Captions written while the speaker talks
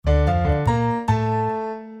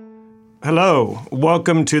Hello,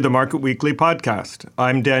 welcome to the Market Weekly podcast.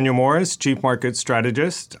 I'm Daniel Morris, Chief Market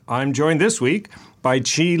Strategist. I'm joined this week by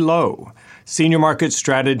Qi Lo, Senior Market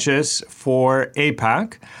Strategist for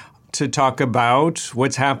APAC, to talk about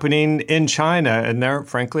what's happening in China. And there,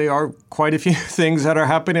 frankly, are quite a few things that are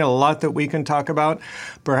happening, a lot that we can talk about.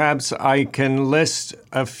 Perhaps I can list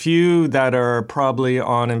a few that are probably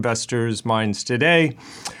on investors' minds today.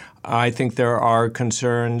 I think there are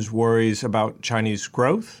concerns, worries about Chinese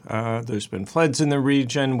growth. There's been floods in the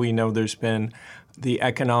region. We know there's been the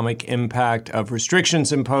economic impact of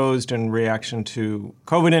restrictions imposed in reaction to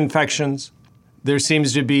COVID infections. There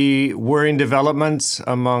seems to be worrying developments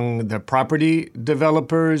among the property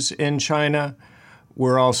developers in China.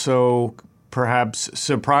 We're also perhaps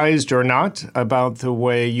surprised or not about the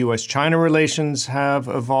way U.S.-China relations have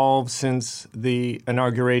evolved since the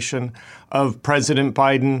inauguration of President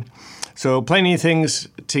Biden. So plenty of things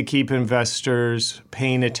to keep investors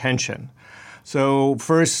paying attention. So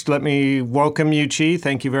first, let me welcome you, Qi.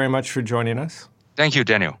 Thank you very much for joining us. Thank you,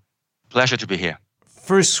 Daniel. Pleasure to be here.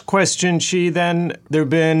 First question, Qi, then. There have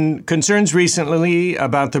been concerns recently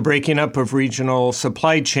about the breaking up of regional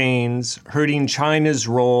supply chains hurting China's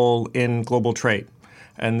role in global trade.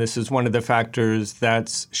 And this is one of the factors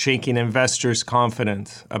that's shaking investors'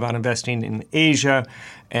 confidence about investing in Asia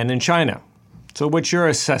and in China. So what's your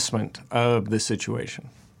assessment of the situation?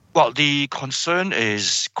 Well, the concern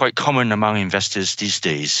is quite common among investors these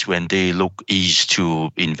days when they look east to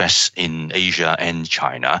invest in Asia and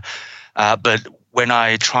China. But when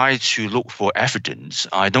I try to look for evidence,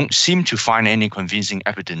 I don't seem to find any convincing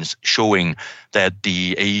evidence showing that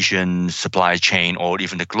the Asian supply chain or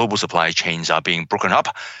even the global supply chains are being broken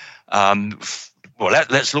up.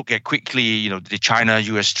 Let's look at quickly, the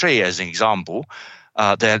China-US trade as an example.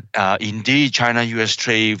 That indeed China-US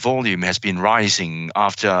trade volume has been rising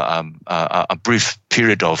after a brief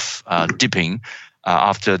period of dipping.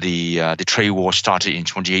 After the trade war started in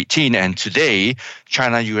 2018, and today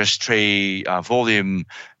China-US trade volume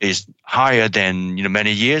is higher than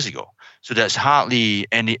many years ago. So there's hardly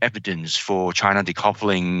any evidence for China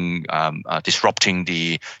decoupling, disrupting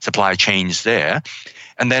the supply chains there.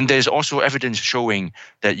 And then there's also evidence showing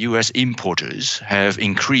that US importers have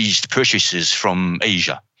increased purchases from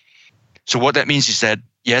Asia. So what that means is that,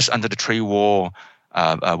 yes, under the trade war,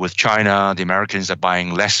 with China, the Americans are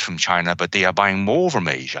buying less from China, but they are buying more from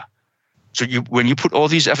Asia. So when you put all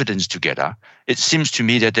these evidence together, it seems to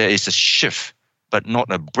me that there is a shift, but not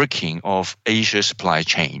a breaking of Asia's supply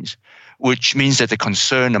chains, which means that the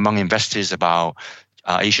concern among investors about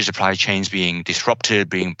Asia supply chains being disrupted,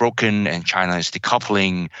 being broken, and China is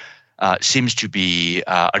decoupling seems to be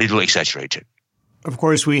a little exaggerated. Of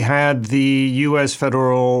course, we had the U.S.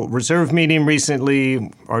 Federal Reserve meeting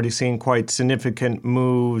recently, already seeing quite significant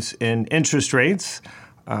moves in interest rates.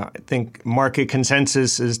 I think market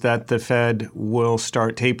consensus is that the Fed will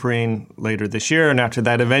start tapering later this year, and after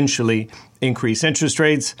that, eventually increase interest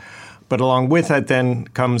rates. But along with that, then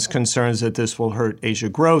comes concerns that this will hurt Asia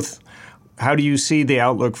growth. How do you see the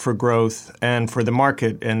outlook for growth and for the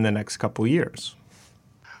market in the next couple of years?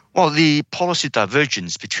 Well, the policy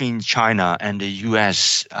divergence between China and the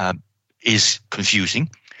U.S. is confusing,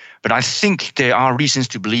 but I think there are reasons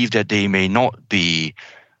to believe that they may not be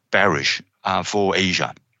bearish for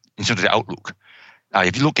Asia in terms of the outlook.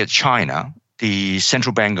 If you look at China, the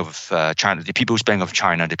Central Bank of China, the People's Bank of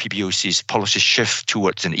China, the PBOC's policy shift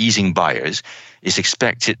towards an easing bias is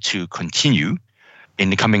expected to continue in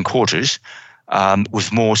the coming quarters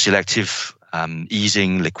with more selective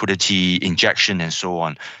easing, liquidity injection, and so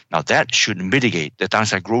on. Now, that should mitigate the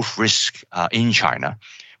downside growth risk in China,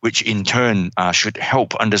 which in turn should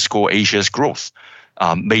help underscore Asia's growth,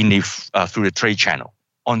 mainly through the trade channel.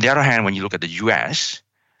 On the other hand, when you look at the US,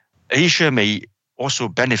 Asia may also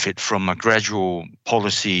benefit from a gradual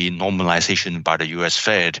policy normalization by the US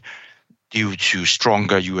Fed due to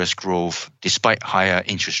stronger US growth despite higher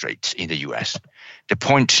interest rates in the US. The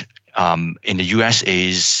point in the US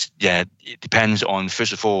is that it depends on,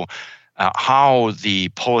 first of all, how the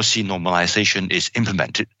policy normalization is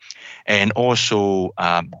implemented, and also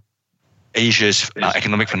Asia's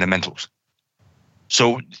economic fundamentals.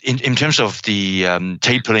 So in terms of the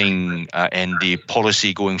tapering and the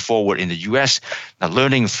policy going forward in the US, now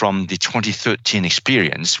learning from the 2013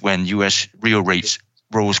 experience when US real rates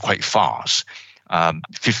rose quite fast,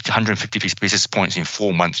 150 basis points in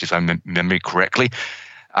 4 months, if I remember correctly.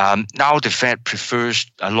 Now the Fed prefers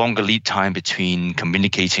a longer lead time between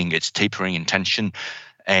communicating its tapering intention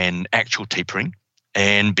and actual tapering,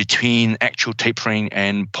 and between actual tapering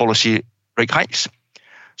and policy rate hikes.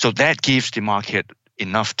 So that gives the market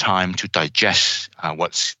enough time to digest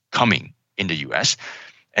what's coming in the US.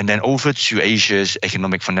 And then over to Asia's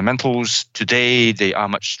economic fundamentals. Today, they are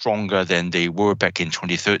much stronger than they were back in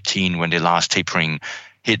 2013 when the last tapering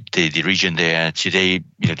hit the region there. Today,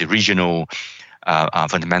 the regional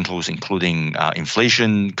fundamentals, including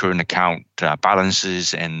inflation, current account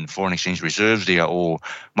balances, and foreign exchange reserves, they are all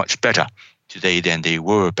much better today than they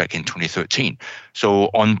were back in 2013. So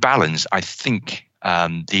on balance, I think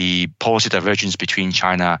the policy divergence between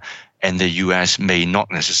China and the US may not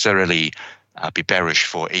necessarily be bearish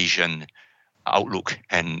for Asian outlook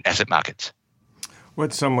and asset markets.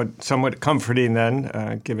 What's somewhat comforting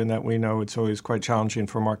then, given that we know it's always quite challenging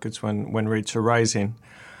for markets when rates are rising.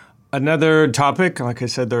 Another topic, like I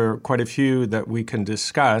said, there are quite a few that we can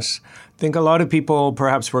discuss. I think a lot of people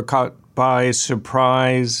perhaps were caught by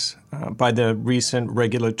surprise by the recent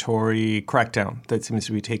regulatory crackdown that seems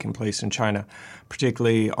to be taking place in China,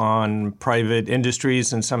 particularly on private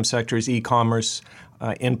industries and some sectors, e-commerce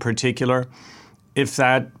in particular. If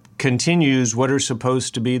that continues, what are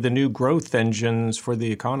supposed to be the new growth engines for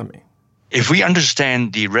the economy? If we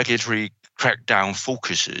understand the regulatory crackdown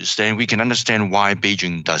focuses, then we can understand why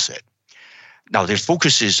Beijing does it. Now, the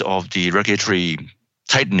focuses of the regulatory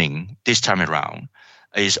tightening this time around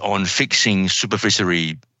is on fixing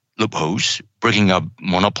supervisory loopholes, breaking up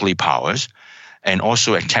monopoly powers, and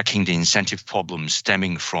also attacking the incentive problems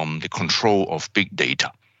stemming from the control of big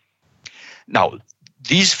data. Now,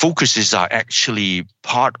 these focuses are actually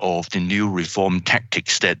part of the new reform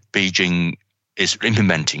tactics that Beijing is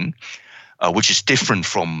implementing, which is different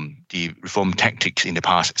from the reform tactics in the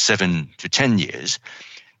past 7 to 10 years.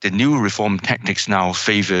 The new reform tactics now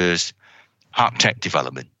favors hard tech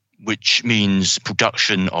development, which means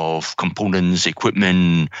production of components,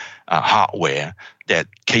 equipment, hardware that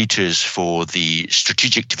caters for the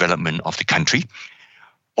strategic development of the country,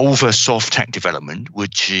 over soft tech development,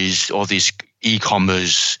 which is all these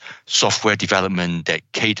e-commerce software development that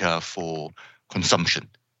cater for consumption,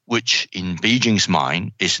 which in Beijing's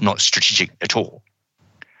mind is not strategic at all.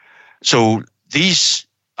 So these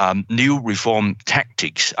new reform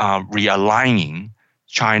tactics are realigning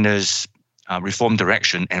China's reform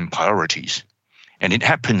direction and priorities. And it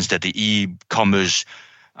happens that the e-commerce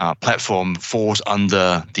platform falls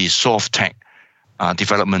under the soft tech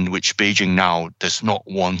development, which Beijing now does not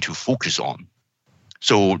want to focus on.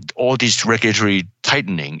 So all this regulatory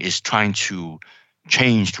tightening is trying to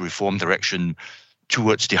change the reform direction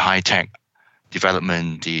towards the high-tech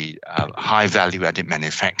development, the high value-added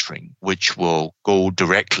manufacturing, which will go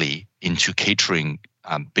directly into catering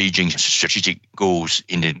Beijing's strategic goals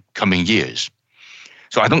in the coming years.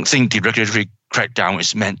 So I don't think the regulatory crackdown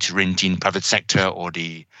is meant to rein in private sector or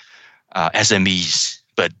the SMEs,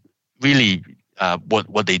 but really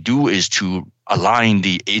what they do is to align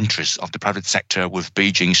the interests of the private sector with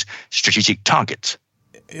Beijing's strategic targets.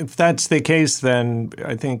 If that's the case, then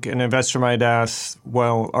I think an investor might ask,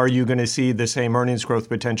 well, are you going to see the same earnings growth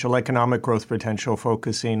potential, economic growth potential,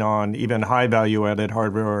 focusing on even high value-added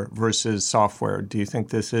hardware versus software? Do you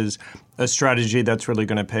think this is a strategy that's really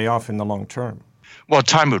going to pay off in the long term? Well,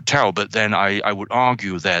 time will tell, but then I would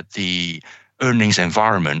argue that the earnings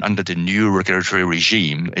environment under the new regulatory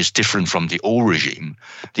regime is different from the old regime.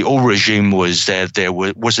 The old regime was that there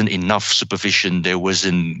wasn't enough supervision, there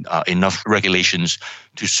wasn't enough regulations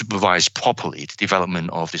to supervise properly the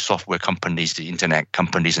development of the software companies, the internet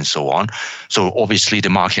companies, and so on. So obviously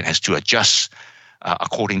the market has to adjust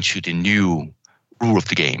according to the new rule of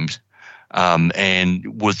the game.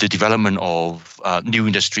 And with the development of new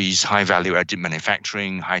industries, high value-added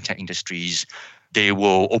manufacturing, high-tech industries, they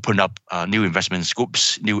will open up new investment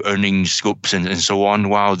scopes, new earnings scopes, and so on,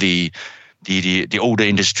 while the older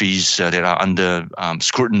industries that are under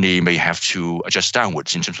scrutiny may have to adjust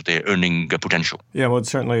downwards in terms of their earning potential. Yeah, well,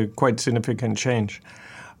 it's certainly quite significant change.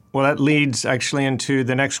 Well, that leads actually into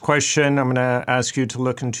the next question. I'm going to ask you to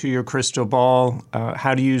look into your crystal ball.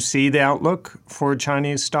 How do you see the outlook for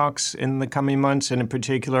Chinese stocks in the coming months? And in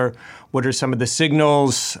particular, what are some of the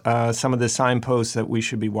signals, some of the signposts that we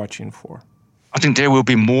should be watching for? I think there will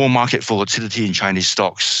be more market volatility in Chinese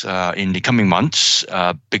stocks in the coming months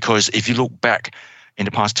because if you look back in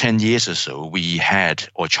the past 10 years or so,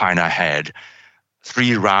 China had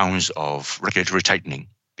 3 rounds of regulatory tightening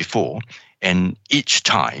before, and each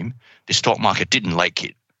time the stock market didn't like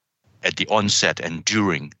it at the onset and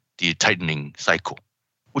during the tightening cycle,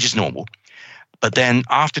 which is normal. But then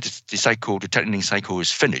after the tightening cycle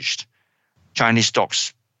is finished, Chinese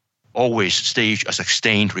stocks always stage a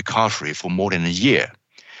sustained recovery for more than a year.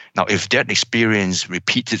 Now, if that experience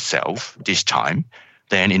repeats itself this time,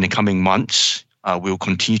 then in the coming months, we'll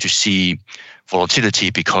continue to see volatility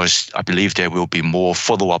because I believe there will be more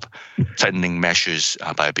follow-up tightening measures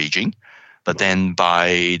by Beijing. But then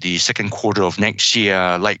by the second quarter of next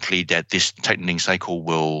year, likely that this tightening cycle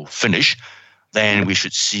will finish. Then we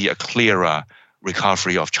should see a clearer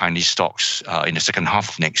recovery of Chinese stocks in the second half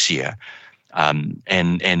of next year.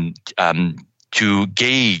 To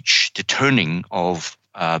gauge the turning of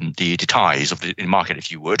the tides of the market,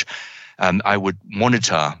 if you would, I would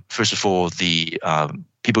monitor, first of all, the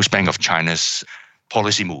People's Bank of China's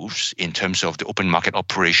policy moves in terms of the open market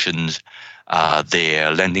operations,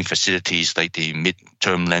 their lending facilities like the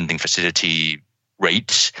mid-term lending facility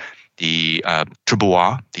rates, the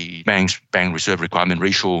RRR, the bank reserve requirement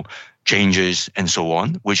ratio changes, and so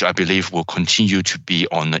on, which I believe will continue to be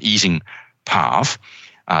on the easing path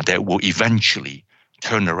that will eventually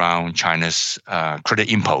turn around China's credit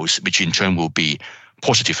impulse, which in turn will be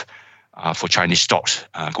positive for Chinese stocks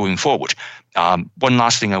going forward. One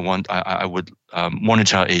last thing I would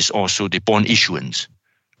monitor is also the bond issuance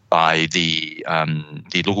by the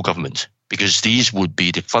local government, because these would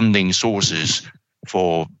be the funding sources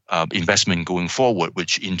for investment going forward,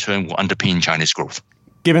 which in turn will underpin China's growth.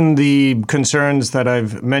 Given the concerns that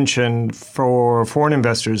I've mentioned for foreign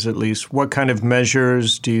investors, at least, what kind of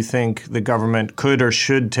measures do you think the government could or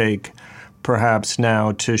should take, perhaps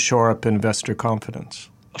now, to shore up investor confidence?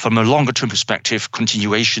 From a longer-term perspective,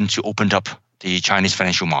 continuation to open up the Chinese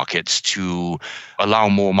financial markets to allow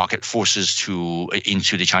more market forces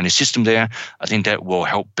into the Chinese system there. I think that will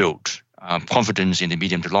help build confidence in the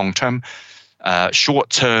medium to long term.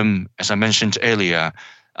 Short term, as I mentioned earlier,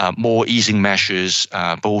 more easing measures,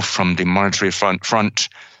 both from the monetary front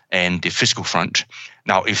and the fiscal front.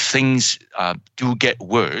 Now, if things do get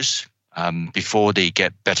worse before they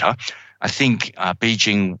get better, I think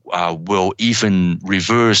Beijing will even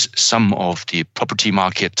reverse some of the property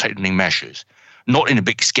market tightening measures, not in a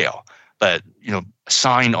big scale, but a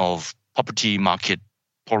sign of property market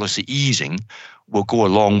policy easing will go a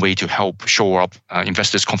long way to help shore up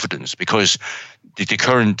investors' confidence, because the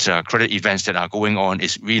current credit events that are going on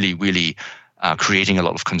is really creating a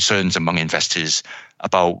lot of concerns among investors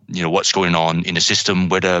about what's going on in the system,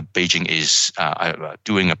 whether Beijing is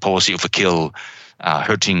doing a policy overkill,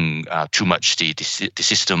 hurting too much the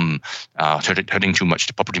system, hurting too much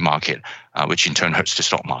the property market, which in turn hurts the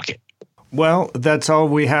stock market. Well, that's all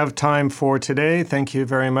we have time for today. Thank you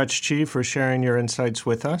very much, Chief, for sharing your insights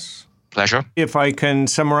with us. Pleasure. If I can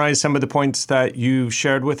summarize some of the points that you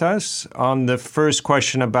shared with us on the first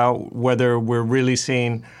question about whether we're really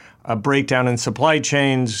seeing a breakdown in supply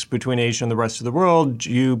chains between Asia and the rest of the world,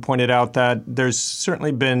 you pointed out that there's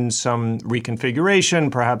certainly been some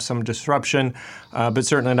reconfiguration, perhaps some disruption, but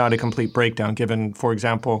certainly not a complete breakdown, given, for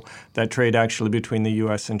example, that trade actually between the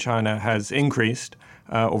U.S. and China has increased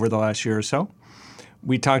over the last year or so.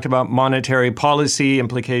 We talked about monetary policy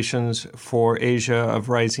implications for Asia of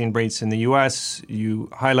rising rates in the U.S. You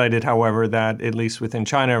highlighted, however, that at least within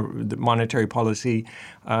China, the monetary policy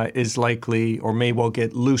is likely or may well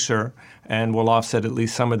get looser and will offset at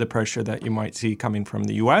least some of the pressure that you might see coming from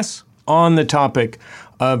the U.S. On the topic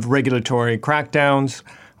of regulatory crackdowns,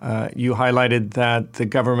 you highlighted that the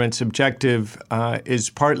government's objective is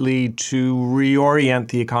partly to reorient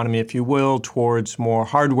the economy, if you will, towards more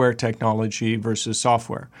hardware technology versus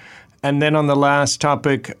software. And then on the last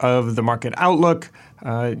topic of the market outlook,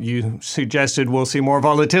 you suggested we'll see more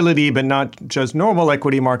volatility, but not just normal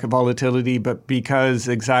equity market volatility, but because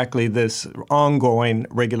exactly this ongoing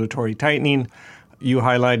regulatory tightening. You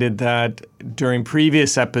highlighted that during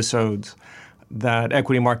previous episodes, that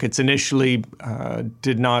equity markets initially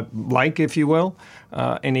did not like, if you will,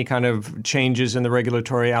 any kind of changes in the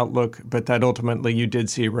regulatory outlook, but that ultimately you did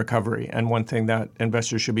see a recovery. And one thing that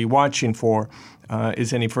investors should be watching for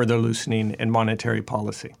is any further loosening in monetary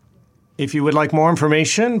policy. If you would like more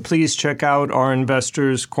information, please check out our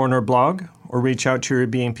Investors Corner blog or reach out to your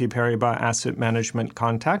BNP Paribas Asset Management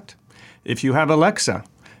contact. If you have Alexa,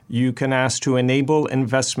 you can ask to enable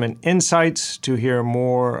Investment Insights to hear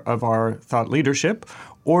more of our thought leadership,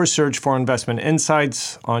 or search for Investment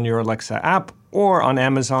Insights on your Alexa app or on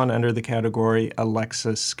Amazon under the category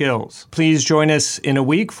Alexa Skills. Please join us in a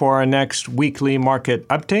week for our next weekly market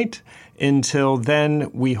update. Until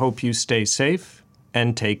then, we hope you stay safe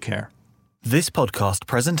and take care. This podcast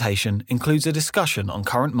presentation includes a discussion on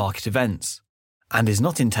current market events and is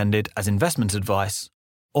not intended as investment advice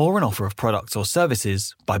or an offer of products or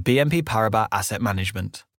services by BNP Paribas Asset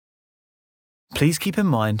Management. Please keep in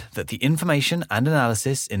mind that the information and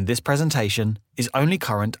analysis in this presentation is only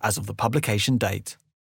current as of the publication date.